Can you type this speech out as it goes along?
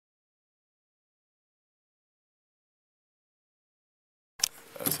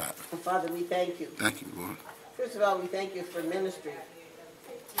what's happening. Father, we thank you. Thank you, Lord. First of all, we thank you for ministry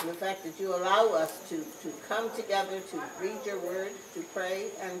and the fact that you allow us to come together to read your word, to pray,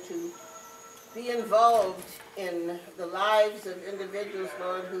 and to be involved in the lives of individuals,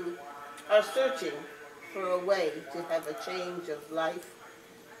 Lord, who are searching for a way to have a change of life,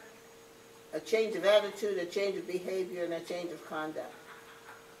 a change of attitude, a change of behavior, and a change of conduct.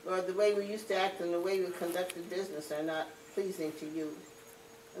 Lord, the way we used to act and the way we conducted business are not pleasing to you.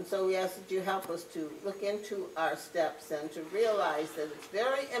 And so we ask that you help us to look into our steps and to realize that it's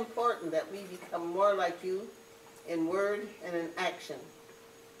very important that we become more like you in word and in action.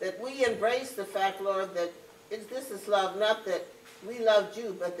 That we embrace the fact, Lord, that this is love, not that we loved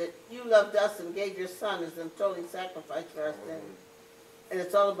you, but that you loved us and gave your Son as an atoning sacrifice for our sins. And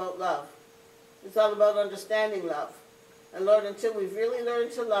it's all about love. It's all about understanding love. And Lord, until we've really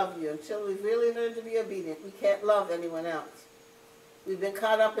learned to love you, until we've really learned to be obedient, we can't love anyone else. We've been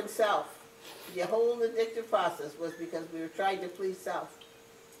caught up in self. The whole addictive process was because we were trying to please self.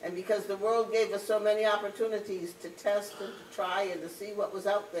 And because the world gave us so many opportunities to test and to try and to see what was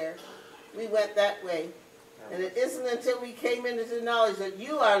out there, we went that way. And it isn't until we came into the knowledge that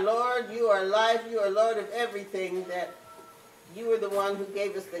you are Lord, you are life, you are Lord of everything, that you are the one who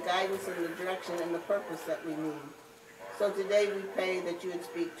gave us the guidance and the direction and the purpose that we need. So today we pray that you would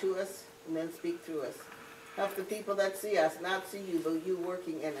speak to us and then speak through us. Help the people that see us not see you, but you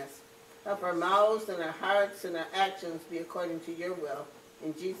working in us. Help our mouths and our hearts and our actions be according to your will.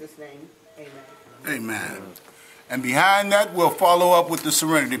 In Jesus' name, amen. Amen. And behind that, we'll follow up with the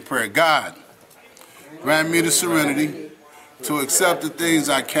serenity prayer. God, grant me the serenity to accept the things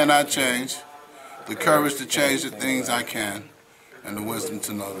I cannot change, the courage to change the things I can, and the wisdom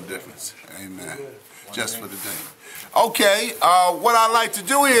to know the difference. Amen. Just for the day. Okay, what I'd like to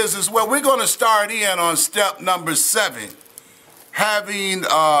do is we're going to start in on step number 7. Having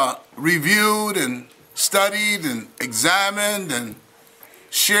reviewed and studied and examined and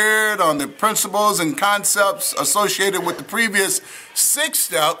shared on the principles and concepts associated with the previous 6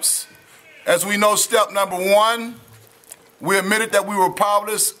 steps, as we know, step number 1, we admitted that we were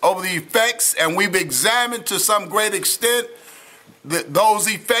powerless over the effects, and we've examined to some great extent those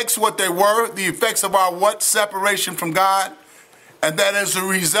effects, what they were, the effects of our what? Separation from God. And that as a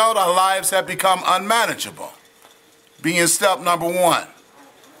result, our lives have become unmanageable, being step number 1.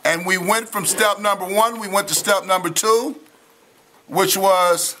 And we went from step number 1, we went to step number 2, which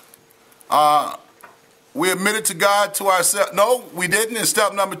was we admitted to God, to ourselves. No, we didn't. In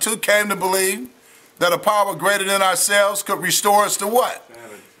step number 2, came to believe that a power greater than ourselves could restore us to what?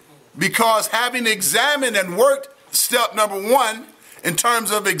 Because having examined and worked step number 1, in terms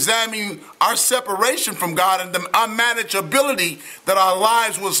of examining our separation from God and the unmanageability that our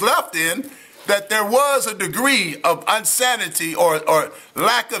lives was left in, that there was a degree of insanity or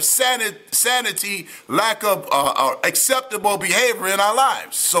lack of sanity, lack of acceptable behavior in our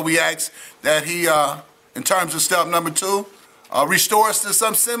lives. So we asked that he, in terms of step number 2, restore us to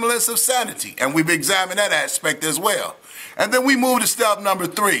some semblance of sanity. And we've examined that aspect as well. And then we move to step number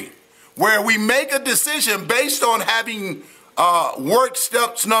 3, where we make a decision based on having worked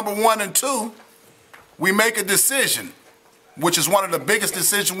steps number 1 and 2. We make a decision, which is one of the biggest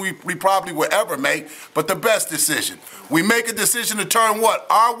decisions we probably will ever make, but the best decision. We make a decision to turn what?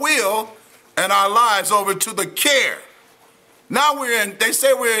 Our will and our lives over to the care. Now they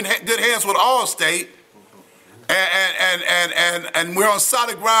say we're in good hands with Allstate, and we're on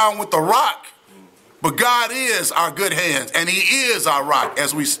solid ground with the rock. But God is our good hands, and he is our rock,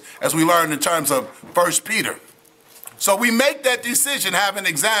 as we learned in terms of 1 Peter. So we make that decision having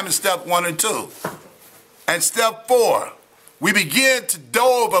examined step 1 and 2. And step 4, we begin to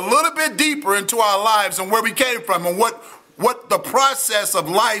delve a little bit deeper into our lives and where we came from and what the process of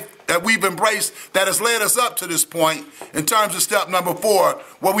life that we've embraced that has led us up to this point in terms of step number 4,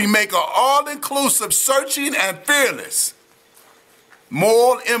 where we make an all-inclusive, searching and fearless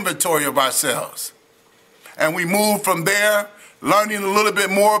moral inventory of ourselves. And we move from there, learning a little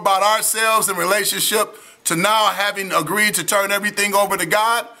bit more about ourselves in relationship to now having agreed to turn everything over to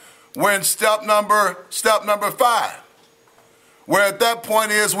God. We're in step number 5, where at that point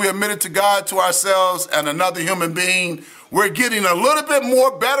is we admitted to God, to ourselves, and another human being. We're getting a little bit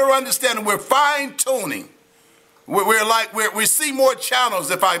more better understanding. We're fine-tuning. We see more channels,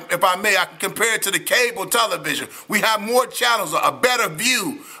 if I may. I can compare it to the cable television. We have more channels, a better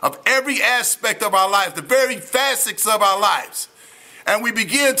view of every aspect of our life, the very facets of our lives. And we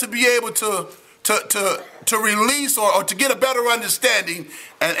begin to be able to release or to get a better understanding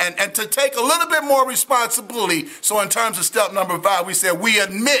and to take a little bit more responsibility. So in terms of step number 5, we said we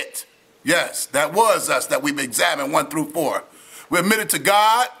admit, yes, that was us that we've examined 1 through 4. We admit it to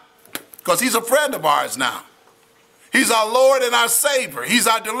God because he's a friend of ours now. He's our Lord and our Savior. He's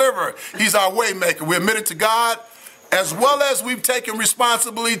our deliverer. He's our way maker. We admit it to God, as well as we've taken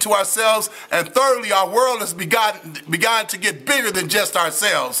responsibility to ourselves. And thirdly, our world has begun to get bigger than just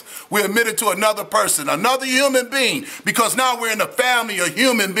ourselves. We admit it to another person, another human being, because now we're in the family of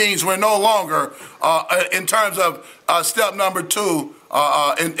human beings. We're no longer, in terms of step number 2,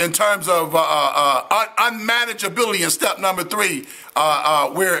 in terms of unmanageability in step number 3,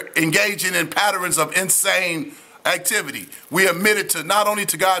 we're engaging in patterns of insane activity. We admit it to not only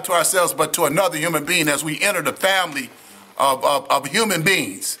to God, to ourselves, but to another human being as we enter the family of human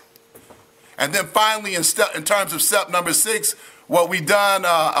beings. And then finally, in terms of step number 6, what we done,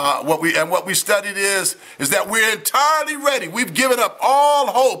 what we studied is that we're entirely ready. We've given up all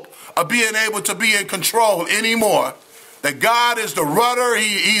hope of being able to be in control anymore. That God is the rudder.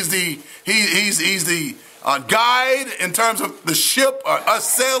 He's the guide in terms of the ship,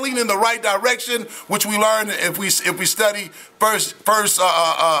 us sailing in the right direction, which we learn if we study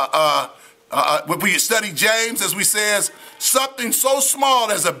if we study James, as we says, something so small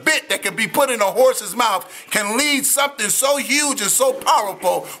as a bit that can be put in a horse's mouth can lead something so huge and so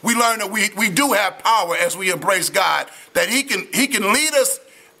powerful. We learn that we do have power as we embrace God, that he can lead us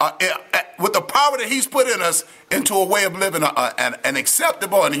with the power that he's put in us into a way of living an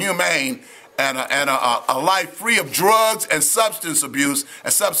acceptable and humane and a life free of drugs and substance abuse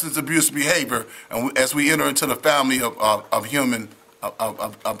behavior, and as we enter into the family of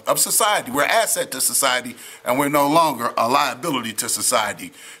society. We're an asset to society, and we're no longer a liability to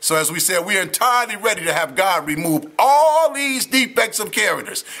society. So as we said, we're entirely ready to have God remove all these defects of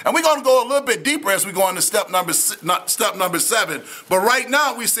characters. And we're going to go a little bit deeper as we go into step number 7. But right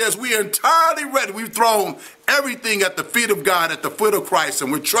now, we says we are entirely ready. We've thrown everything at the feet of God, at the foot of Christ,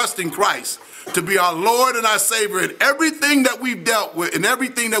 and we're trusting Christ to be our Lord and our Savior in everything that we've dealt with and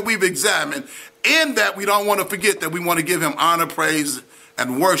everything that we've examined. In that, we don't want to forget that we want to give him honor, praise,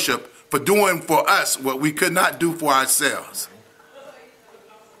 and worship for doing for us what we could not do for ourselves.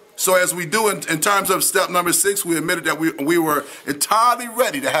 So as we do in terms of step number 6, we admitted that we were entirely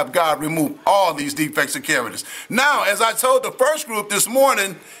ready to have God remove all these defects and characters. Now, as I told the first group this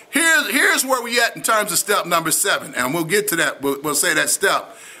morning, here's where we at in terms of step number 7, and we'll get to that. We'll say that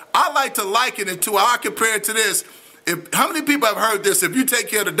step. I like to liken it to, I compare it to this. How many people have heard this? If you take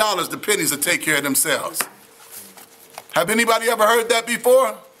care of the dollars, the pennies will take care of themselves. Have anybody ever heard that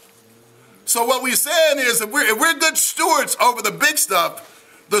before? So what we're saying is, if we're good stewards over the big stuff,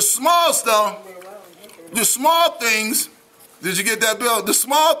 the small stuff, the small things, did you get that, Bill? The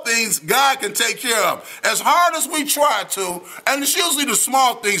small things God can take care of. As hard as we try to, and it's usually the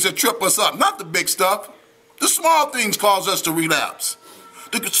small things that trip us up, not the big stuff. The small things cause us to relapse.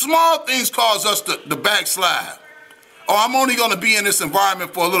 The small things cause us to backslide. Oh, I'm only going to be in this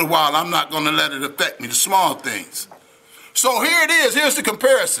environment for a little while. I'm not going to let it affect me, the small things. So here it is. Here's the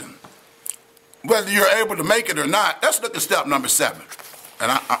comparison. Whether you're able to make it or not, let's look at step number 7.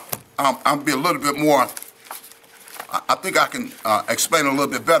 And I'll be a little bit more, I think I can explain a little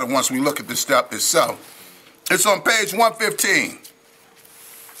bit better once we look at the step itself. It's on page 115.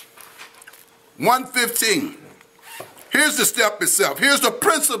 115. Here's the step itself. Here's the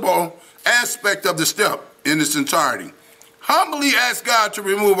principal aspect of the step in its entirety. Humbly ask God to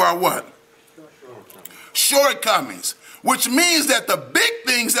remove our what? Shortcomings. Which means that the big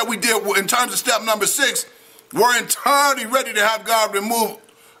things that we did in terms of step number 6, we're entirely ready to have God remove.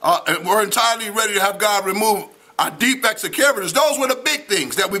 We're entirely ready to have God remove our defects of characters. Those were the big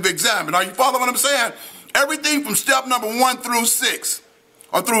things that we've examined. Are you following what I'm saying? Everything from step number 1 through 6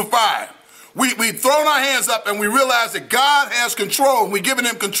 or through 5. We've thrown our hands up and we realize that God has control. We're giving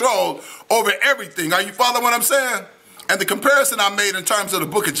him control over everything. Are you following what I'm saying? And the comparison I made in terms of the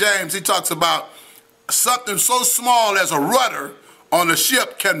book of James, he talks about something so small as a rudder on a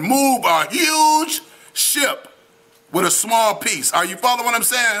ship can move a huge ship with a small piece. Are you following what I'm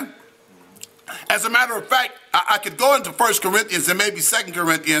saying? As a matter of fact, I could go into 1 Corinthians and maybe 2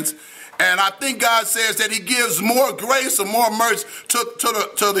 Corinthians, and I think God says that he gives more grace and more mercy to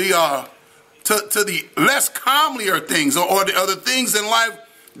the less comelier things or the other things in life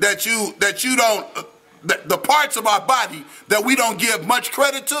that you don't, the parts of our body that we don't give much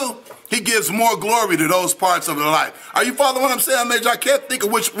credit to. He gives more glory to those parts of the life. Are you following what I'm saying, Major? I can't think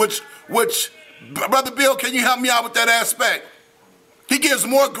of which. Brother Bill, can you help me out with that aspect? He gives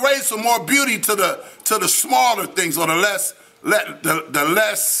more grace or more beauty to the smaller things or the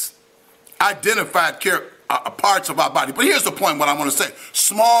less identified parts of our body. But here's the point, what I want to say.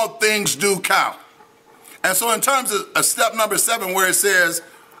 Small things do count. And so in terms of step number 7, where it says,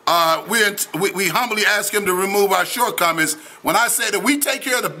 we humbly ask him to remove our shortcomings. When I say that we take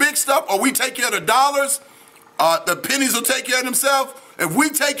care of the big stuff, or we take care of the dollars, the pennies will take care of themselves. If we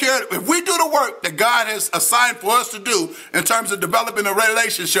do the work that God has assigned for us to do in terms of developing a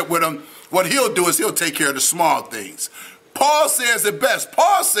relationship with him, what he'll do is he'll take care of the small things. Paul says it best.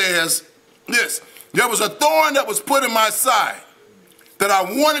 Paul says this: there was a thorn that was put in my side that I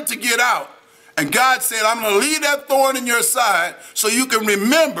wanted to get out. And God said, I'm going to leave that thorn in your side so you can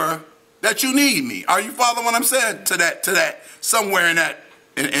remember that you need me. Are you following what I'm saying? To that, somewhere in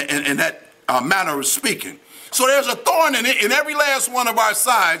that manner of speaking. So there's a thorn in every last one of our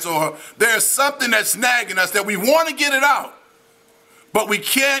sides, or there's something that's nagging us that we want to get it out, but we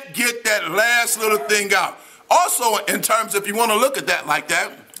can't get that last little thing out. Also, in terms, if you want to look at that like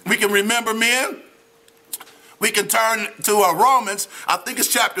that, we can remember, men, we can turn to Romans, I think it's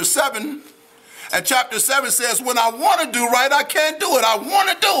chapter 7. And chapter 7 says, when I want to do right, I can't do it. I want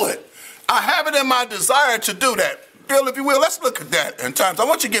to do it. I have it in my desire to do that. Bill, if you will, let's look at that in terms. I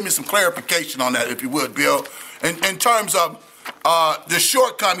want you to give me some clarification on that, if you would, Bill, in terms of the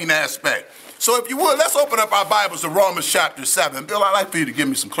shortcoming aspect. So if you would, let's open up our Bibles to Romans chapter 7. Bill, I'd like for you to give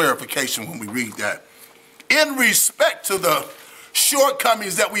me some clarification when we read that. In respect to the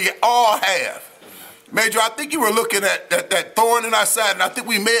shortcomings that we all have. Major, I think you were looking at that thorn in our side, and I think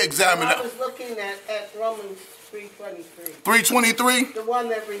we may examine that. I was looking at Romans 3:23. 3:23? The one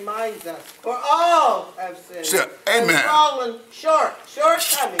that reminds us, for all have sinned. Sure. Amen. And fallen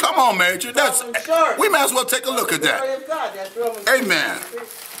shortcoming. Come on, Major. We might as well take a look at that. Glory of God. That's Romans Amen. 3:23.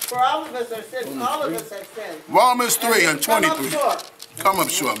 For all of us are sinned. All of us have sinned. Romans 3 and 23. Come up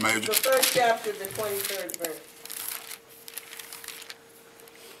short, Major. The first chapter, the 23rd verse.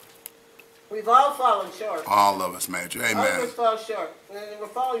 We've all fallen short. All of us, Major. Amen. All of us fall short. And we're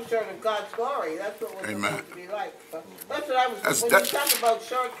falling short of God's glory. That's what we're supposed to be like. So that's what I was. When you talk about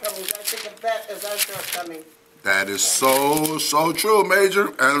shortcomings, I think of that as our shortcoming. That is so true,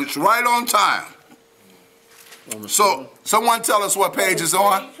 Major, and it's right on time. So, someone tell us what page is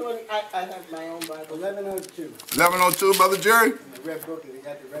on. I have my own Bible. 1102. 1102, Brother Jerry. The red book. You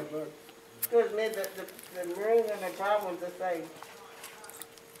got the red book. Good, man. The maroon and the brown one's the same.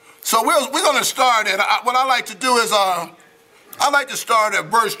 So we're going to start at, what I like to do is, I like to start at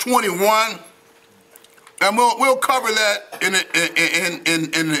verse 21, and we'll cover that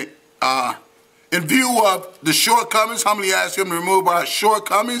in view of the shortcomings. Humbly ask him to remove our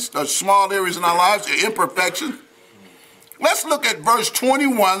shortcomings, the small areas in our lives, the imperfection. Let's look at verse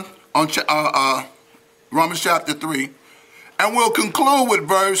 21 on Romans chapter 3, and we'll conclude with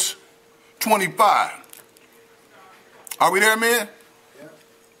verse 25. Are we there, man?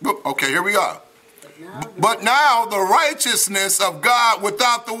 Okay, here we are. But now the righteousness of God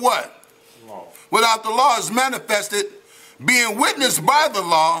without the what? Law. Without the law is manifested, being witnessed by the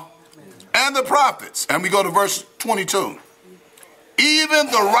law and the prophets. And we go to verse 22.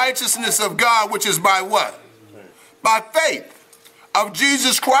 Even the righteousness of God, which is by what? By faith of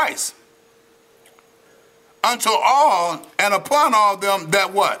Jesus Christ. Unto all and upon all them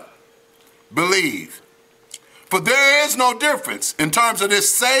that what? Believe. For there is no difference in terms of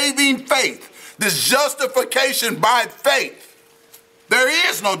this saving faith, this justification by faith. There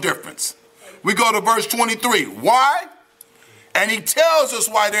is no difference. We go to verse 23. Why? And he tells us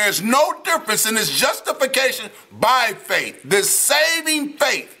why there is no difference in this justification by faith, this saving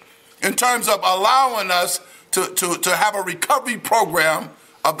faith, in terms of allowing us to have a recovery program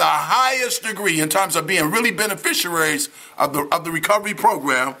of the highest degree in terms of being really beneficiaries of the recovery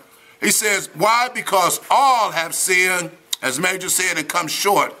program. He says, why? Because all have sinned, as Major said, and come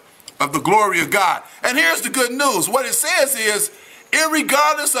short of the glory of God. And here's the good news. What it says is,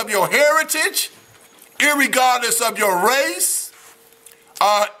 irregardless of your heritage, irregardless of your race,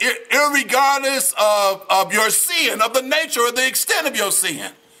 irregardless of your sin, of the nature or the extent of your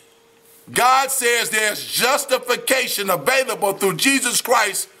sin, God says there's justification available through Jesus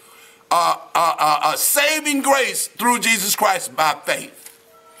Christ, a saving grace through Jesus Christ by faith.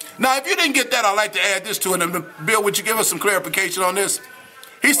 Now, if you didn't get that, I'd like to add this to it. And Bill, would you give us some clarification on this?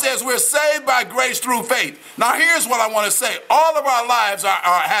 He says we're saved by grace through faith. Now, here's what I want to say. All of our lives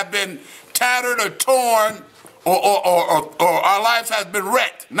have been tattered or torn, or our lives have been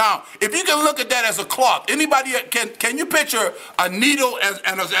wrecked. Now, if you can look at that as a cloth, anybody can you picture a needle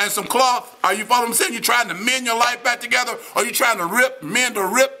and some cloth? Are you following what I'm saying? You're trying to mend your life back together, or you're trying to mend a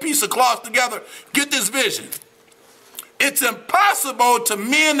ripped piece of cloth together? Get this vision. It's impossible to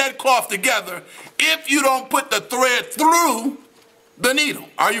mend that cloth together if you don't put the thread through the needle.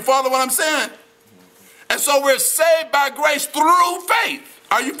 Are you following what I'm saying? And so we're saved by grace through faith.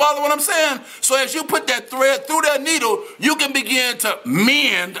 Are you following what I'm saying? So as you put that thread through that needle, you can begin to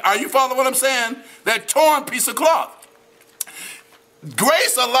mend. Are you following what I'm saying? That torn piece of cloth.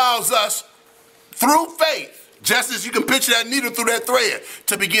 Grace allows us through faith, just as you can picture that needle through that thread,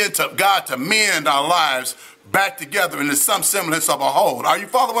 to begin to God to mend our lives back together into some semblance of a whole. Are you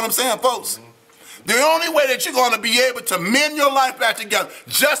following what I'm saying, folks? The only way that you're going to be able to mend your life back together,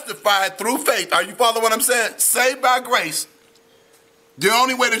 justified through faith. Are you following what I'm saying? Saved by grace. The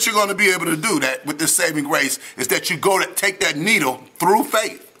only way that you're going to be able to do that with this saving grace is that you go to take that needle through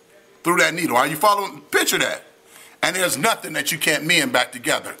faith, through that needle. Are you following? Picture that. And there's nothing that you can't mend back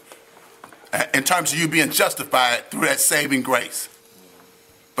together in terms of you being justified through that saving grace.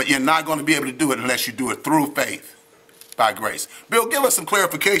 But you're not going to be able to do it unless you do it through faith, by grace. Bill, give us some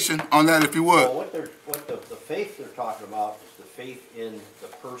clarification on that, if you would. Well, what the faith they're talking about is the faith in the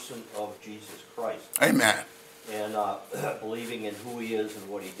person of Jesus Christ. Amen. And believing in who he is and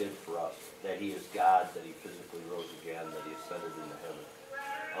what he did for us. That he is God, that he physically rose again, that he ascended into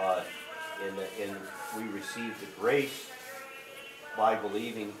heaven. And we receive the grace by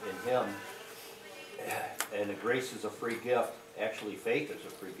believing in him. And the grace is a free gift. Actually, faith is a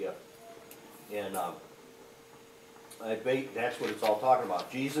free gift. And that's what it's all talking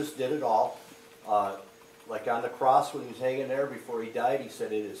about. Jesus did it all. Like on the cross when he was hanging there before he died, he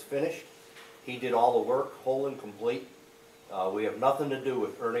said, "It is finished." He did all the work, whole and complete. We have nothing to do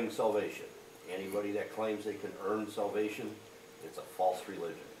with earning salvation. Anybody that claims they can earn salvation, it's a false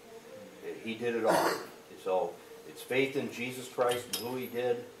religion. He did it all. So it's faith in Jesus Christ and who he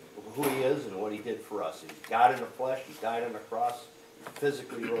is and what he did for us. He's God in the flesh. He died on the cross. He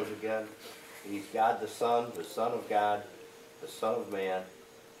physically rose again. He's God the Son of God, the Son of Man.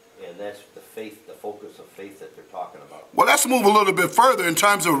 And that's the faith, the focus of faith that they're talking about. Well, let's move a little bit further in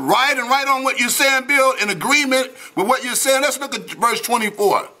terms of right on what you're saying, Bill, in agreement with what you're saying. Let's look at verse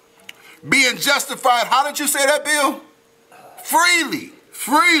 24. Being justified, how did you say that, Bill? Freely,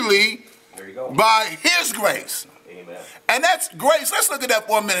 there you go. By his grace. Amen. And that's grace. Let's look at that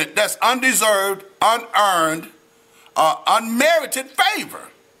for a minute. That's undeserved, unearned, unmerited favor.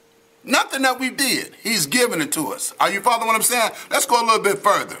 Nothing that we did. He's given it to us. Are you following what I'm saying? Let's go a little bit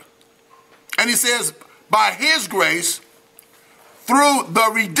further. And he says, by his grace, through the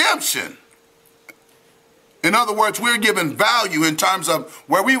redemption. In other words, we're given value in terms of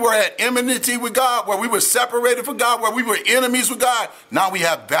where we were at enmity with God, where we were separated from God, where we were enemies with God. Now we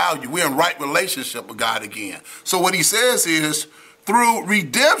have value. We're in right relationship with God again. So what he says is, through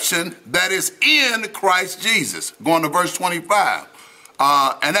redemption that is in Christ Jesus. Going to verse 25.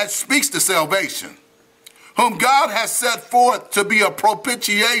 And that speaks to salvation. Whom God has set forth to be a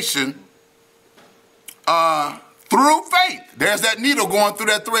propitiation through faith. There's that needle going through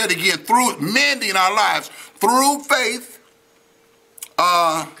that thread again. Through mending our lives. Through faith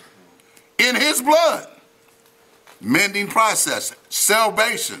in his blood. Mending process.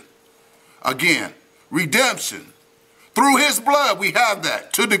 Salvation. Again. Redemption. Through his blood we have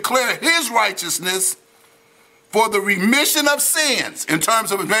that. To declare his righteousness for the remission of sins. In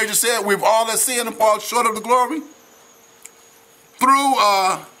terms of, as Major said, we've all have sinned and fall short of the glory. Through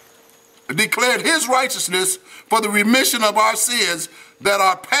declared his righteousness for the remission of our sins that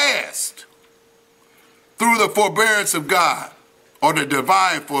are past through the forbearance of God, or the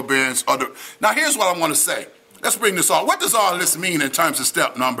divine forbearance. Now here's what I want to say. Let's bring this on. What does all this mean in terms of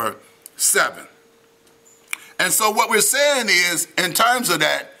step number 7? And so what we're saying is, in terms of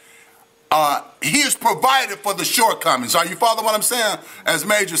that, he has provided for the shortcomings. Are you following what I'm saying? As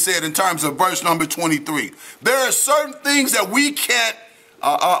Major said in terms of verse number 23. There are certain things that we can't,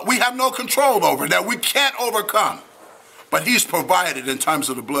 we have no control over, that we can't overcome. But he's provided in terms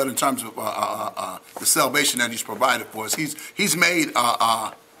of the blood, in terms of the salvation that he's provided for us. He's made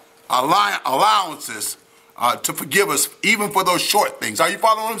allowances to forgive us even for those short things. Are you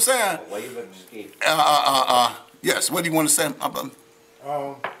following what I'm saying? A way of escape. Yes, what do you want to say?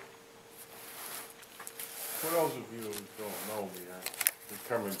 For those of you who don't know me, I've been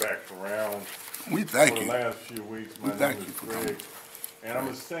coming back around We thank for you. the last few weeks. My Thank name you is for Greg, coming. and I'm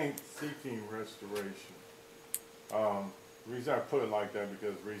a saint seeking restoration. The reason I put it like that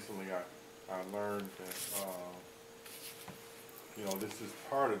because recently I learned that, this is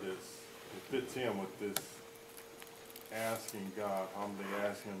part of this. It fits in with this asking God, humbly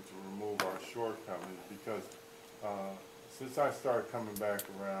asking him to remove our shortcomings, because since I started coming back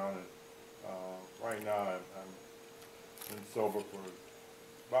around, and right now I'm been sober for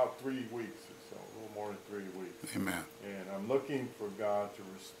about 3 weeks or so, a little more than 3 weeks. Amen. And I'm looking for God to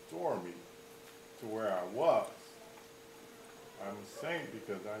restore me to where I was. I'm a saint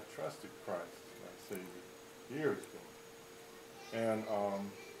because I trusted Christ, my Savior, years ago. And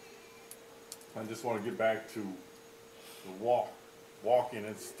I just want to get back to the walking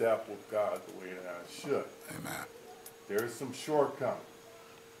in step with God the way that I should. Amen. There's some shortcomings.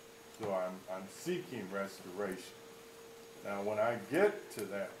 So I'm seeking restoration. Now, when I get to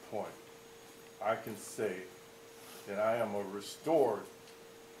that point, I can say that I am a restored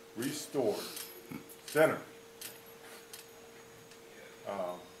sinner.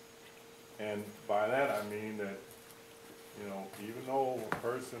 And by that I mean that, you know, even though a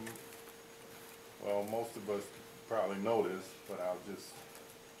person, well, most of us probably know this, but I'll just,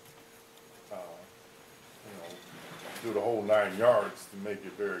 you know, do the whole 9 yards to make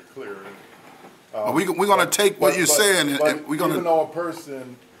it very clear. We're going to take what you're saying, and we're going to. Even though a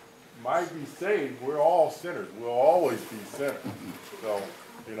person might be saved, we're all sinners. We'll always be sinners. So,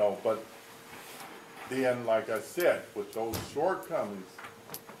 you know, but then, like I said, with those shortcomings,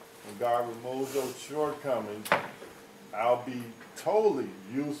 when God removes those shortcomings, I'll be totally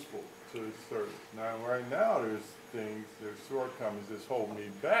useful to His service. Now, right now, there's shortcomings that's holding me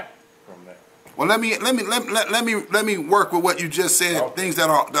back from that. Well, let me work with what you just said. Okay. Things that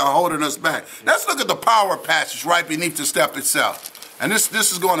are holding us back. Let's look at the power passage right beneath the step itself, and this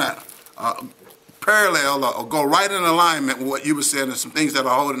is going to parallel or go right in alignment with what you were saying. There's some things that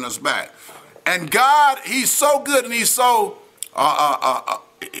are holding us back, and God, He's so good and He's so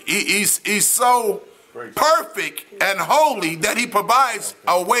He's so perfect and holy that He provides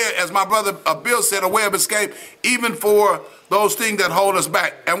a way, as my brother Bill said, a way of escape even for those things that hold us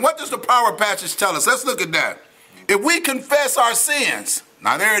back. And what does the power passage tell us? Let's look at that. If we confess our sins,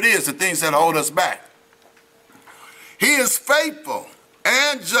 now there it is, the things that hold us back. He is faithful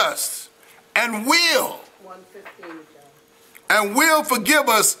and just and will forgive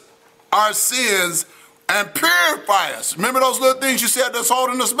us our sins and purify us. Remember those little things you said that's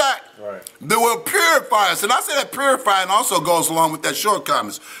holding us back? Right. They will purify us. And I say that purifying also goes along with that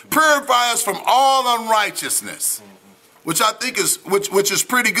shortcomings. Purify us from all unrighteousness, which I think is which is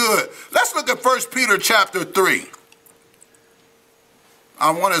pretty good. Let's look at 1 Peter chapter 3.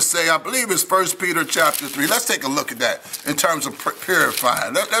 I want to say, I believe it's 1 Peter chapter 3. Let's take a look at that in terms of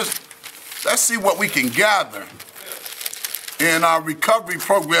purifying. Let's see what we can gather in our recovery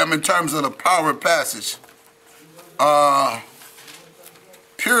program in terms of the power passage.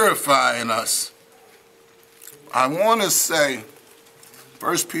 Purifying us. I want to say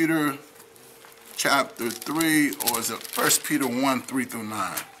 1 Peter chapter 3, or is it 1 Peter 1, 3 through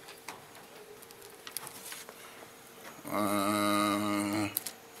 9?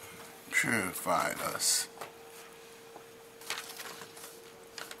 Purified us.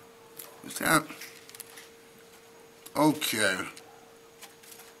 Is that? Okay.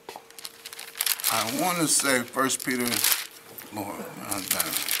 I want to say 1 Peter, Lord, not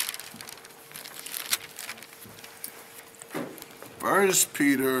that. 1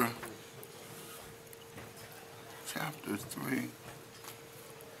 Peter chapter 3,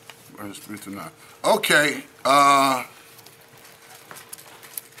 verse 3 to 9. Okay,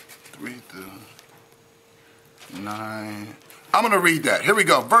 3 to 9. I'm going to read that. Here we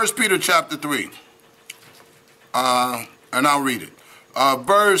go. 1 Peter chapter 3. And I'll read it.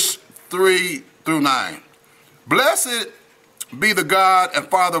 Verse 3 through 9. Blessed be the God and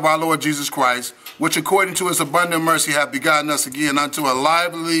Father of our Lord Jesus Christ, which according to His abundant mercy hath begotten us again unto a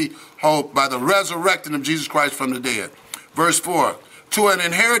lively hope by the resurrecting of Jesus Christ from the dead. Verse 4. To an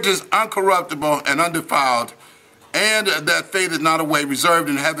inheritance uncorruptible and undefiled, and that fadeth not away, reserved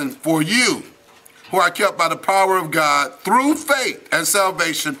in heaven for you, who are kept by the power of God through faith and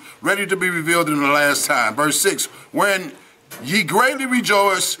salvation, ready to be revealed in the last time. Verse 6, wherein ye greatly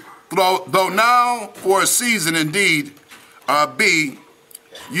rejoice, though now for a season indeed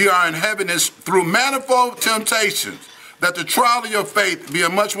ye are in heaviness through manifold temptations, that the trial of your faith be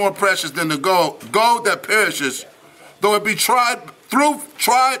much more precious than the gold that perishes, though it be tried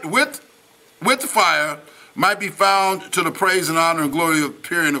with fire, might be found to the praise and honor and glory of the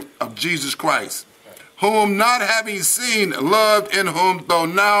appearing of Jesus Christ, whom not having seen, loved, in whom though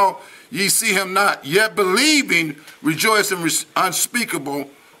now ye see him not, yet believing, rejoice in unspeakable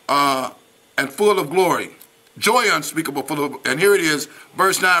and full of glory. Joy unspeakable, full of, and here it is,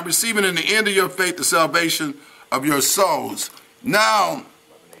 verse 9, receiving in the end of your faith the salvation of your souls. Now,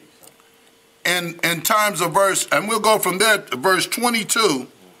 in terms of verse, and we'll go from there to verse 22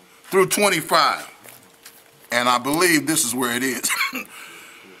 through 25. And I believe this is where it is.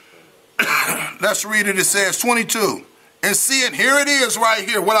 Let's read it. It says 22. And see it, here it is right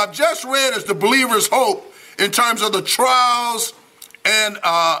here. What I've just read is the believer's hope in terms of the trials and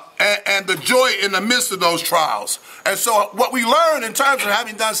the joy in the midst of those trials. And so what we learn in terms of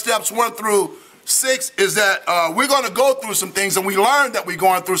having done steps 1 through 6 is that we're going to go through some things, and we learned that we're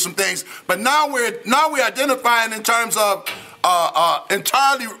going through some things, but now we're identifying in terms of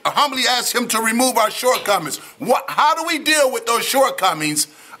entirely humbly ask him to remove our shortcomings. How do we deal with those shortcomings,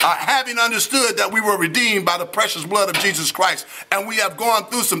 having understood that we were redeemed by the precious blood of Jesus Christ, and we have gone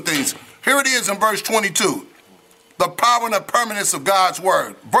through some things? Here it is in verse 22, the power and the permanence of God's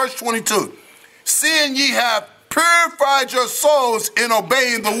word. Verse 22, seeing ye have purified your souls in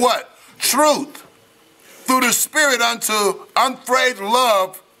obeying the what? Truth, through the Spirit unto unfeigned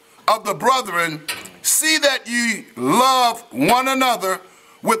love of the brethren, see that ye love one another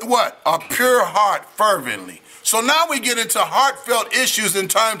with what? A pure heart fervently. So now we get into heartfelt issues in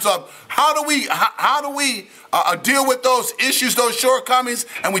terms of how do we deal with those issues, those shortcomings,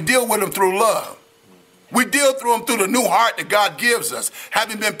 and we deal with them through love. We deal through them through the new heart that God gives us,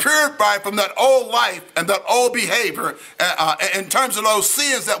 having been purified from that old life and that old behavior. In terms of those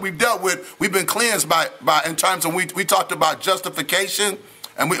sins that we've dealt with, we've been cleansed by in terms of, we talked about justification,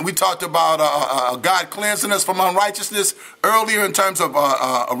 and we talked about God cleansing us from unrighteousness earlier in terms of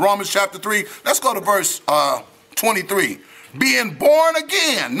Romans chapter 3. Let's go to verse 23. Being born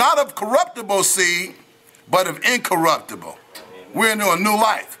again, not of corruptible seed, but of incorruptible. We're into a new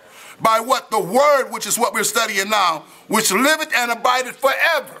life. By what? The word, which is what we're studying now, which liveth and abideth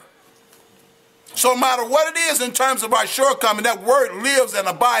forever. So no matter what it is in terms of our shortcoming, that word lives and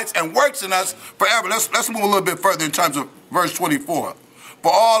abides and works in us forever. Let's move a little bit further in terms of verse 24.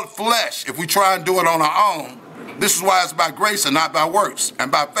 For all flesh, if we try and do it on our own, this is why it's by grace and not by works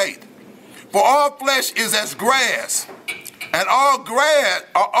and by faith. For all flesh is as grass, and all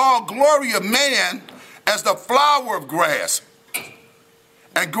glory of man as the flower of grass.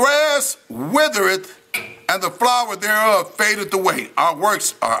 And grass withereth, and the flower thereof fadeth away. Our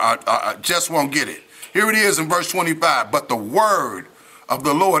works just won't get it. Here it is in verse 25. But the word of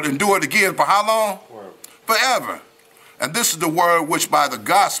the Lord endureth again for how long? Forever. And this is the word which by the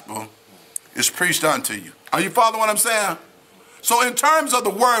gospel is preached unto you. Are you following what I'm saying? So in terms of the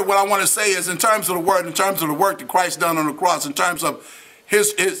word, what I want to say is in terms of the word, in terms of the work that Christ done on the cross, in terms of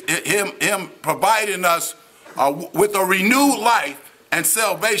him providing us with a renewed life and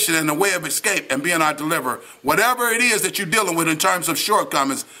salvation and a way of escape and being our deliverer. Whatever it is that you're dealing with in terms of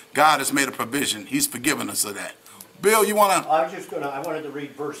shortcomings, God has made a provision. He's forgiven us of that. Bill, you want to? I wanted to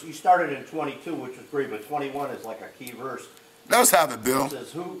read verse. You started in 22, which was great, but 21 is like a key verse. Let's have it, Bill. It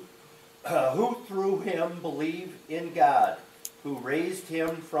says, who through him believe in God, who raised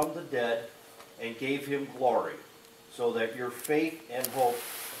him from the dead and gave him glory, so that your faith and hope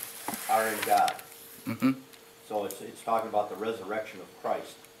are in God. Mm-hmm. So it's talking about the resurrection of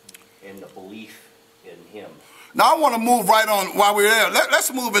Christ and the belief in him. Now I want to move right on while we're there.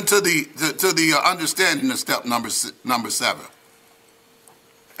 Let's move into the understanding of step number 7.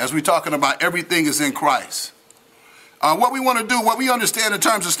 As we're talking about everything is in Christ. What we want to do, what we understand in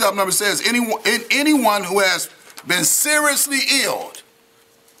terms of step number 7 is anyone who has been seriously ill,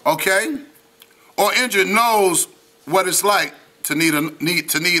 okay, or injured knows what it's like to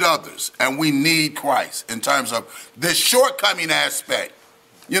need others, and we need Christ in terms of this shortcoming aspect.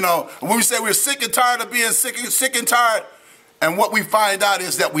 You know, when we say we're sick and tired of being sick and tired, and what we find out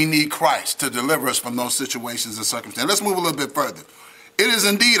is that we need Christ to deliver us from those situations and circumstances. Let's move a little bit further. It is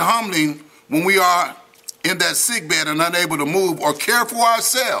indeed humbling when we are in that sick bed and unable to move or care for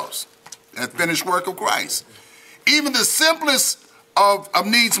ourselves. That finished work of Christ. Even the simplest of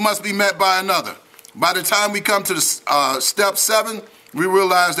needs must be met by another. By the time we come to the step 7, we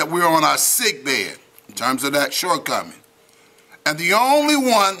realize that we're on our sick bed in terms of that shortcoming. And the only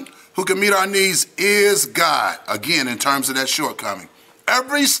one who can meet our needs is God, again, in terms of that shortcoming.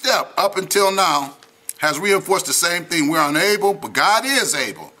 Every step up until now has reinforced the same thing. We're unable, but God is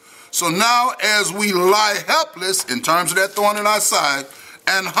able. So now as we lie helpless in terms of that thorn in our side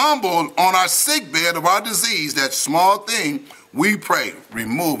and humbled on our sick bed of our disease, that small thing, we pray,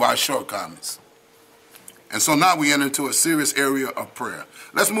 remove our shortcomings. And so now we enter into a serious area of prayer.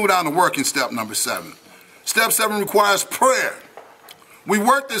 Let's move down to working step number 7. Step 7 requires prayer. We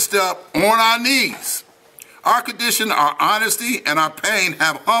work this step on our knees. Our condition, our honesty, and our pain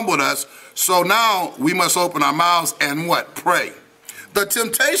have humbled us, so now we must open our mouths and what? Pray. The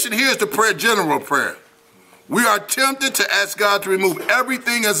temptation here is to pray general prayer. We are tempted to ask God to remove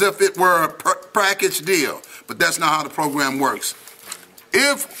everything as if it were a package deal, but that's not how the program works.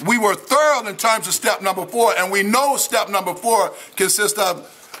 If we were thorough in terms of step number 4, and we know step number 4 consists of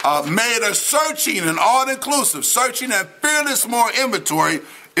made a searching and all-inclusive, searching and fearless more inventory.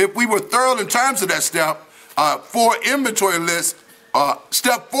 If we were thorough in terms of that step, 4 inventory list,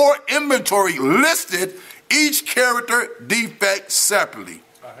 step 4 inventory listed each character defect separately.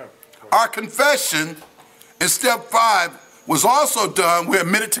 Our confession in step 5 was also done. We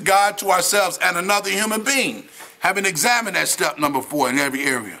admitted to God, to ourselves, and another human being, having examined that step number 4 in every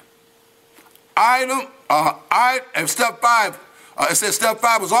area. Step 5, it says step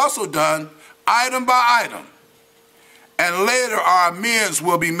 5 was also done item by item. And later our amends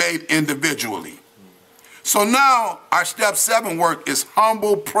will be made individually. So now our step 7 work is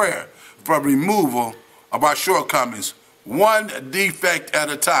humble prayer for removal of our shortcomings, one defect at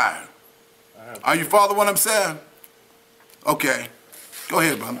a time. Are you following what I'm saying? Okay. Go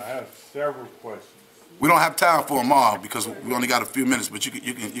ahead, brother. I have several questions. We don't have time for them all because we only got a few minutes, but you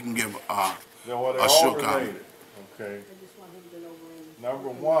can give They're a short comment. related. Okay. Number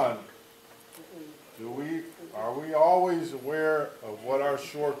 1, are we always aware of what our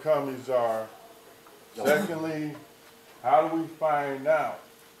shortcomings are? Secondly, how do we find out?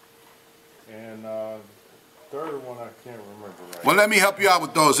 And third one, I can't remember right. Well, let me help you out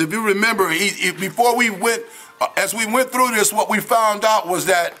with those. If you remember, before we went, as we went through this, what we found out was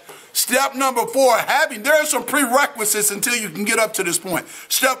that step number 4, there are some prerequisites until you can get up to this point.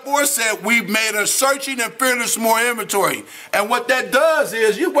 Step 4 said we've made a searching and fearless more inventory. And what that does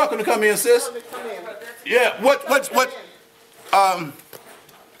is, you're welcome to come in, sis. Yeah,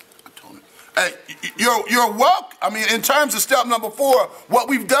 you're welcome. I mean, in terms of step number 4, what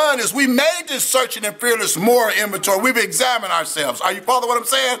we've done is we made this searching and fearless more inventory. We've examined ourselves. Are you following what I'm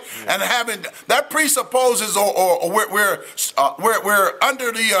saying? Yeah. And having that presupposes, or we're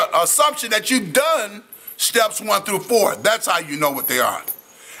under the assumption that you've done steps 1 through 4. That's how you know what they are.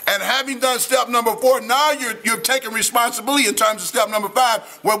 And having done step number 4, now you're taking responsibility in terms of step number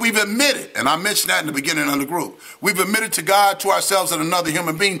 5, where we've admitted, and I mentioned that in the beginning of the group, we've admitted to God, to ourselves, and another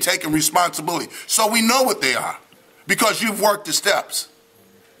human being, taking responsibility. So we know what they are because you've worked the steps.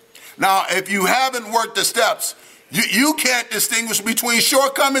 Now, if you haven't worked the steps, you can't distinguish between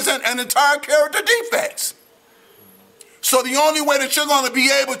shortcomings and entire character defects. So the only way that you're going to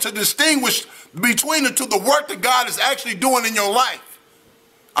be able to distinguish between the two, the work that God is actually doing in your life.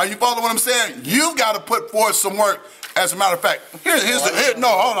 Are you following what I'm saying? You've got to put forth some work. As a matter of fact, hold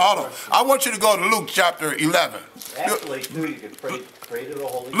on. I want you to go to Luke chapter 11. Actually, too, you can pray to the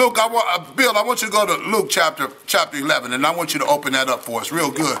Holy Luke, Bill, I want you to go to Luke chapter 11, and I want you to open that up for us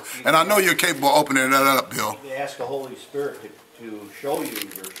real good. And I know you're capable of opening that up, Bill. You ask the Holy Spirit to show you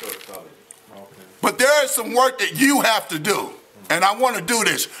your shortcomings. Okay. But there is some work that you have to do. And I want to do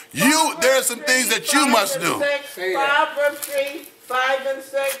this. There are some things that you must do. Proverbs 3, 5 and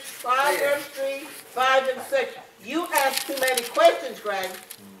 6. Proverbs 3, 5 and 6. You ask too many questions, Greg.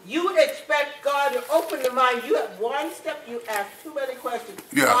 You expect God to open the mind. You have one step, you ask too many questions.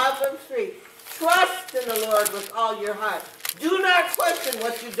 Yeah. Proverbs 3. Trust in the Lord with all your heart. Do not question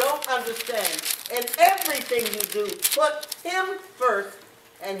what you don't understand. In everything you do, put him first,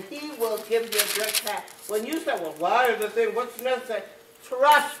 and he will give you a direct path. When you say, well, why is the thing, what's necessary?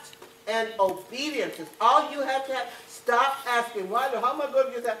 Trust and obedience is all you have to have. Stop asking, why, how am I going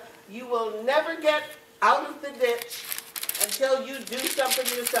to get that? You will never get out of the ditch until you do something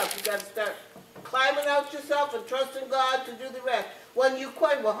yourself. You got to start climbing out yourself and trusting God to do the rest. When you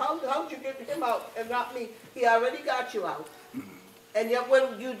question, well, how'd you get him out and not me? He already got you out. And yet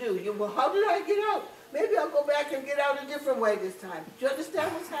when you do, well, how did I get out? Maybe I'll go back and get out a different way this time. Do you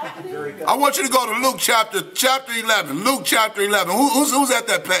understand what's happening? I want you to go to Luke chapter 11. Luke chapter 11. Who's at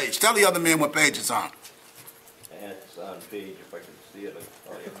that page? Tell the other men what page it's on. It's on page, if I can see it.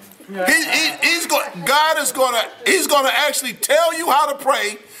 He's going to actually tell you how to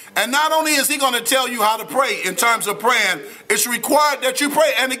pray. And not only is he going to tell you how to pray in terms of praying, it's required that you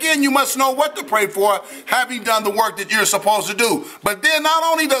pray. And again, you must know what to pray for, having done the work that you're supposed to do. But then not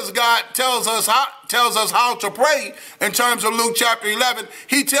only does God tells us how to pray in terms of Luke chapter 11,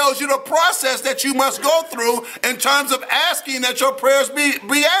 he tells you the process that you must go through in terms of asking that your prayers be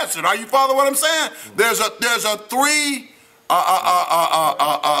answered. Are you following what I'm saying? There's three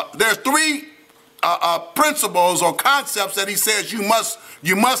principles or concepts that he says you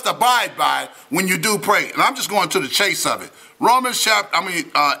must abide by when you do pray. And I'm just going to the chase of it.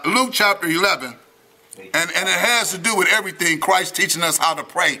 Luke chapter 11, and it has to do with everything, Christ teaching us how to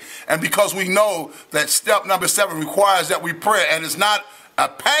pray. And because we know that step number 7 requires that we pray, and it's not a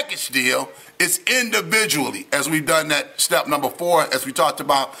package deal, it's individually, as we've done that step number 4, as we talked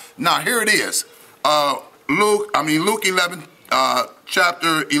about. Now, here it is. Luke 11,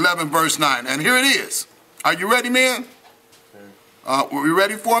 chapter 11, verse 9. And here it is. Are you ready, man? Were you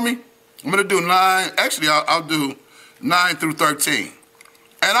ready for me? I'm going to do 9. Actually, I'll do 9 through 13.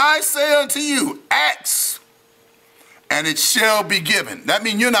 And I say unto you, ask, and it shall be given. That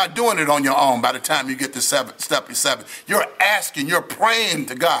means you're not doing it on your own by the time you get to step 7. You're asking, you're praying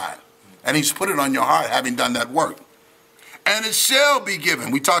to God. And he's put it on your heart having done that work. And it shall be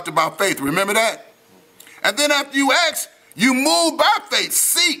given. We talked about faith. Remember that? And then after you ask, you move by faith.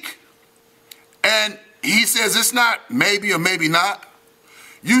 Seek. And he says it's not maybe or maybe not.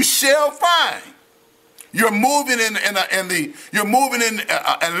 You shall find. You're moving and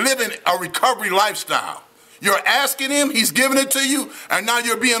living a recovery lifestyle. You're asking him, he's giving it to you, and now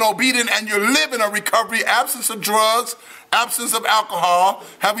you're being obedient and you're living a recovery, absence of drugs, absence of alcohol.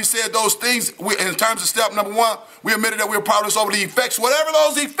 Having said those things, in terms of step number 1, we admitted that we were powerless over the effects. Whatever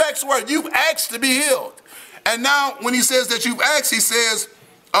those effects were, you've asked to be healed. And now when he says that you've asked, he says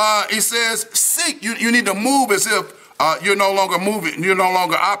seek. You need to move as if you're no longer moving, you're no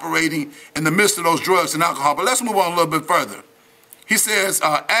longer operating in the midst of those drugs and alcohol. But let's move on a little bit further. He says,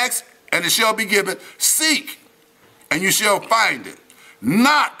 ask and it shall be given. Seek and you shall find it.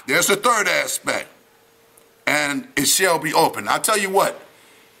 Knock, there's the third aspect, and it shall be open. I'll tell you what,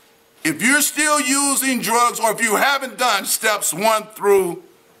 if you're still using drugs or if you haven't done steps 1 through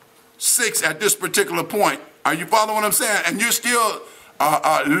 6 at this particular point, are you following what I'm saying? And you're still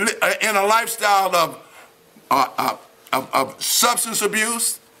in a lifestyle of substance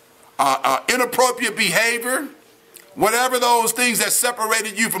abuse, inappropriate behavior, whatever those things that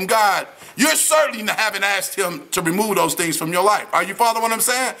separated you from God, you're certainly haven't asked him to remove those things from your life. Are you following what I'm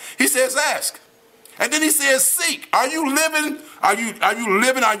saying? He says ask. And then he says seek. Are you living? Are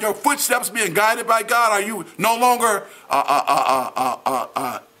your footsteps being guided by God? Are you no longer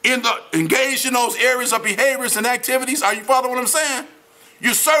engaged in those areas of behaviors and activities? Are you following what I'm saying?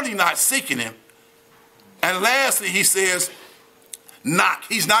 You're certainly not seeking him. And lastly, he says knock.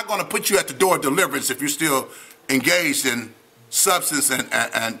 He's not going to put you at the door of deliverance if you're still engaged in substance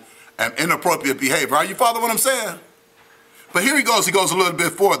and inappropriate behavior. Are you following what I'm saying? But here he goes a little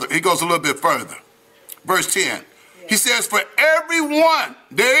bit further. He goes a little bit further. Verse 10. He says, for everyone,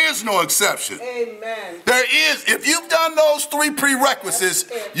 there is no exception. Amen. There is. If you've done those 3 prerequisites,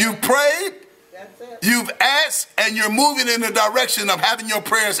 you've prayed, you've asked, and you're moving in the direction of having your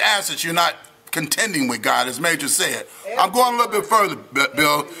prayers answered. You're not contending with God, as Major said. I'm going a little bit further,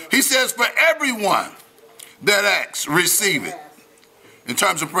 Bill. He says, for everyone that asks, receive it. In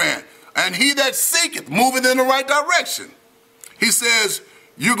terms of praying. And he that seeketh, moving in the right direction. He says,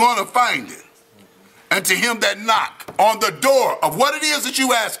 you're going to find it. And to him that knock on the door of what it is that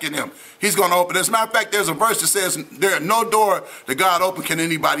you asking him, he's going to open. As a matter of fact, there's a verse that says, there is no door that God open can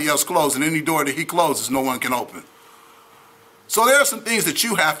anybody else close, and any door that he closes, no one can open. So there are some things that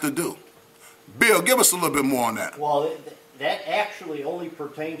you have to do. Bill, give us a little bit more on that. Well, that actually only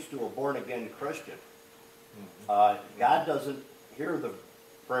pertains to a born-again Christian. God doesn't hear the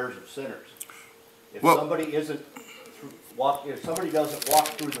prayers of sinners. If somebody doesn't walk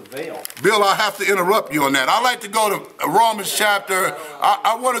through the veil. Bill, I have to interrupt you on that. I'd like to go to Romans chapter,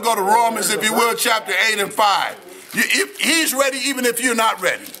 I want to go to Romans, if you will, chapter 8 and 5. He's ready even if you're not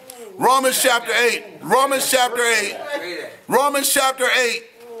ready. Romans chapter 8, Romans chapter 8,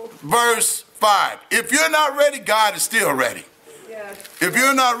 verse 5. If you're not ready, God is still ready. If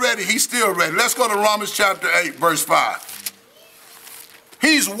you're not ready, he's still ready. Let's go to Romans chapter 8, verse 5.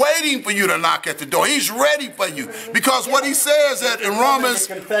 He's waiting for you to knock at the door. He's ready for you. Because what he says that in Romans,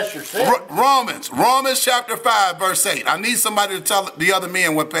 confess your sin. Romans chapter 5, verse 8. I need somebody to tell the other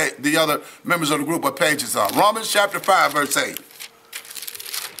men what page, the other members of the group what page it's on. Romans chapter 5, verse 8.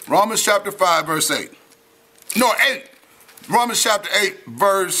 Romans chapter 5, verse 8. No, 8. Romans chapter 8,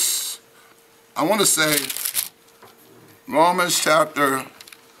 verse, I want to say, Romans chapter,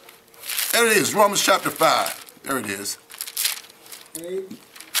 there it is, Romans chapter 5. There it is.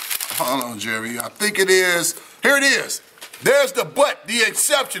 Hold on, Jerry. I think it is. Here it is. There's the but, the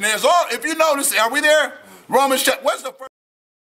exception. There's all, if you notice, are we there? Romans chapter, what's the first?